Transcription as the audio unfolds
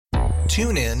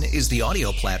TuneIn is the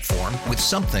audio platform with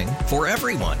something for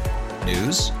everyone.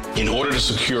 News. In order to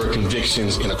secure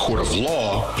convictions in a court of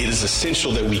law, it is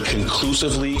essential that we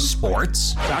conclusively.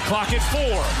 Sports. Got clock at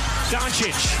 4.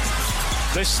 Doncic.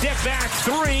 The step back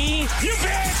 3. You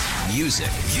bet. Music.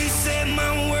 You set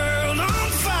my world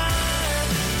on fire.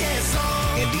 Yes,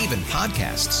 and even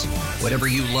podcasts. Whatever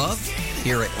you love,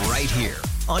 hear it right here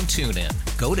on TuneIn.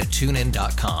 Go to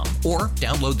TuneIn.com or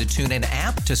download the TuneIn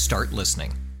app to start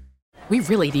listening. We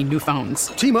really need new phones.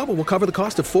 T-Mobile will cover the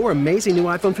cost of 4 amazing new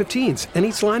iPhone 15s, and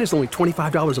each line is only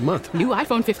 $25 a month. New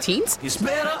iPhone 15s? it's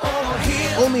better over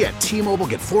here. Only at T-Mobile,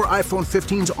 get 4 iPhone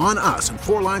 15s on us and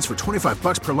 4 lines for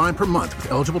 $25 per line per month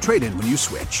with eligible trade-in when you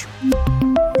switch.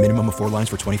 Minimum of 4 lines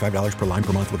for $25 per line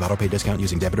per month with autopay discount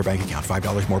using debit or bank account.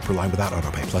 $5 more per line without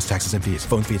autopay, plus taxes and fees.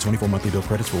 Phone fee at 24 monthly bill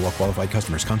credits for well-qualified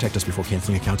customers. Contact us before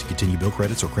canceling account to continue bill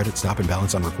credits or credit stop and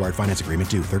balance on required finance agreement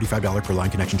due. $35 per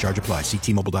line connection charge applies. See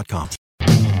T-Mobile.com.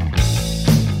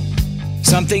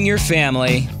 Something your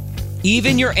family,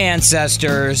 even your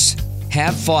ancestors,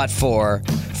 have fought for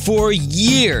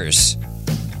years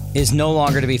is no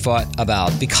longer to be fought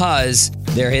about because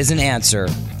there is an answer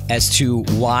as to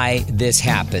why this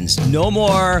happens. No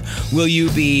more will you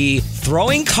be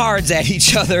throwing cards at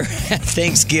each other at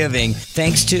Thanksgiving,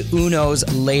 thanks to Uno's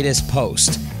latest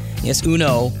post. Yes,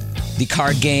 Uno, the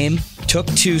card game, took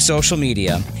to social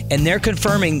media, and they're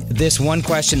confirming this one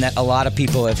question that a lot of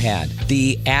people have had.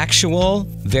 The actual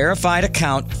verified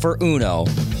account for Uno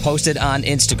posted on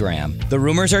Instagram. The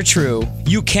rumors are true.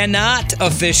 You cannot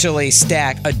officially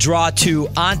stack a draw 2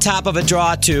 on top of a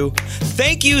draw 2.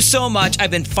 Thank you so much.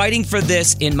 I've been fighting for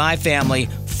this in my family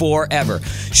forever.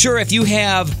 Sure, if you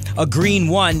have a green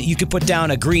 1, you could put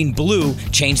down a green blue,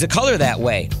 change the color that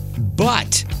way.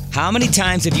 But how many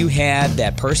times have you had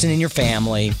that person in your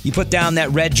family, you put down that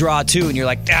red draw 2 and you're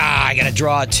like, I gotta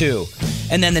draw 2.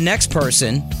 And then the next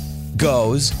person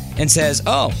goes and says,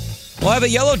 oh, well, I have a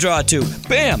yellow draw 2.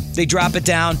 Bam, they drop it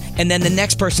down, and then the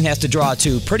next person has to draw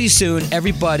 2. Pretty soon,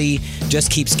 everybody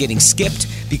just keeps getting skipped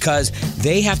because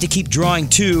they have to keep drawing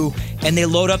 2 and they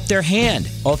load up their hand.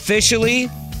 Officially,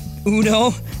 Uno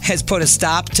has put a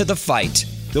stop to the fight.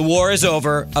 The war is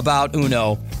over about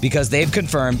Uno because they've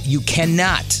confirmed you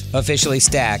cannot officially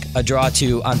stack a draw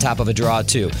 2 on top of a draw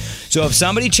 2. So if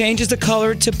somebody changes the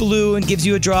color to blue and gives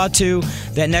you a draw 2,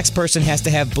 that next person has to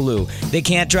have blue. They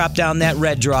can't drop down that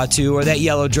red draw 2 or that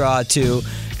yellow draw 2.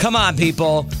 Come on,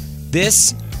 people.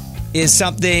 This is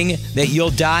something that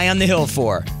you'll die on the hill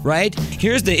for, right?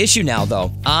 Here's the issue now,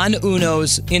 though. On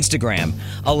Uno's Instagram,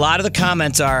 a lot of the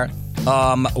comments are,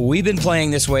 we've been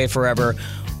playing this way forever.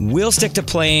 We'll stick to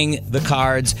playing the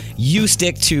cards. You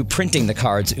stick to printing the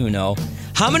cards, Uno.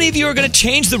 How many of you are going to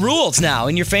change the rules now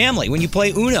in your family when you play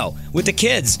Uno with the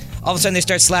kids? All of a sudden they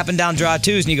start slapping down draw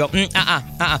 2s and you go,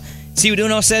 See what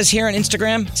Uno says here on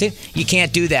Instagram? See? You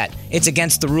can't do that. It's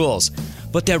against the rules.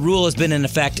 But that rule has been in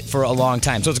effect for a long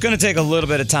time. So it's going to take a little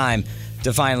bit of time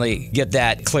to finally get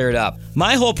that cleared up.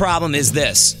 My whole problem is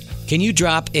this. Can you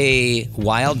drop a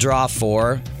wild draw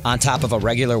 4 on top of a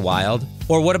regular wild?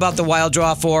 Or what about the wild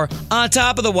draw 4 on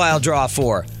top of the wild draw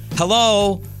 4?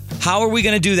 Hello? How are we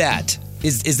going to do that?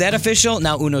 Is that official?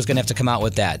 Now Uno's going to have to come out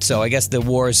with that. So I guess the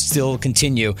wars still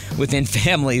continue within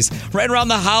families right around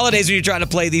the holidays when you're trying to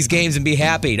play these games and be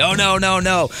happy.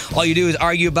 No. All you do is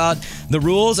argue about the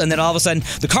rules, and then all of a sudden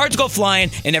the cards go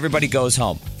flying and everybody goes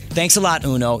home. Thanks a lot,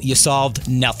 Uno. You solved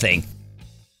nothing.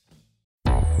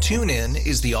 TuneIn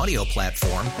is the audio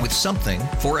platform with something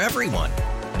for everyone.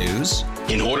 News.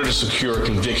 In order to secure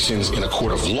convictions in a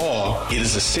court of law, it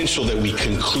is essential that we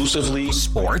conclusively.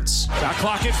 Sports. Got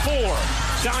clock at 4.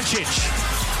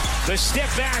 Doncic. The step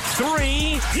back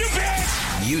 3. You bet.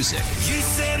 Music. You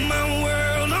set my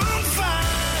world on fire.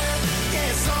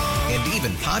 Yes, and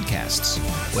even podcasts.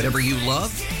 Whatever you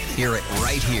love, hear it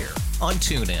right here on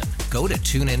TuneIn. Go to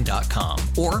TuneIn.com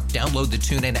or download the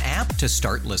TuneIn app to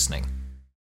start listening.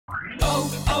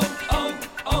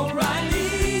 O'Reilly.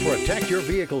 Protect your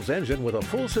vehicle's engine with a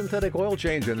full synthetic oil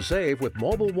change and save with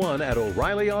Mobil 1 at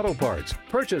O'Reilly Auto Parts.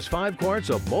 Purchase 5 quarts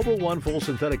of Mobil 1 full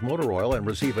synthetic motor oil and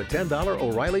receive a $10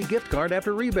 O'Reilly gift card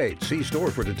after rebate. See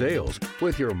store for details.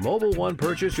 With your Mobil 1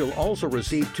 purchase, you'll also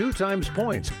receive 2 times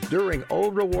points during O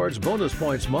Rewards Bonus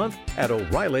Points Month at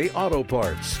O'Reilly Auto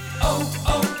Parts.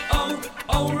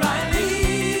 O'Reilly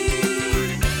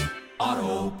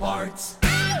Auto Parts.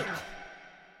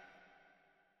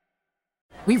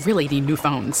 We really need new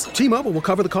phones. T-Mobile will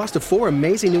cover the cost of 4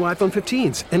 amazing new iPhone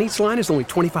 15s, and each line is only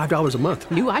 $25 a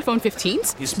month. New iPhone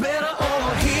 15s? it's better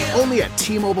over here. Only at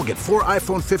T-Mobile, get 4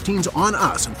 iPhone 15s on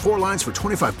us and 4 lines for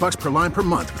 $25 per line per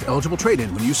month with eligible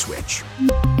trade-in when you switch.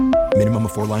 Minimum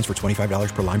of 4 lines for $25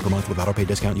 per line per month with autopay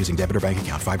discount using debit or bank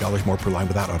account. $5 more per line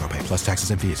without autopay, plus taxes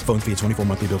and fees. Phone fee at 24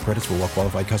 monthly bill credits for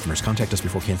well-qualified customers. Contact us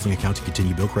before canceling account to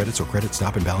continue bill credits or credit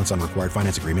stop and balance on required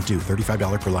finance agreement due.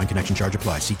 $35 per line connection charge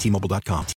applies. See T-Mobile.com.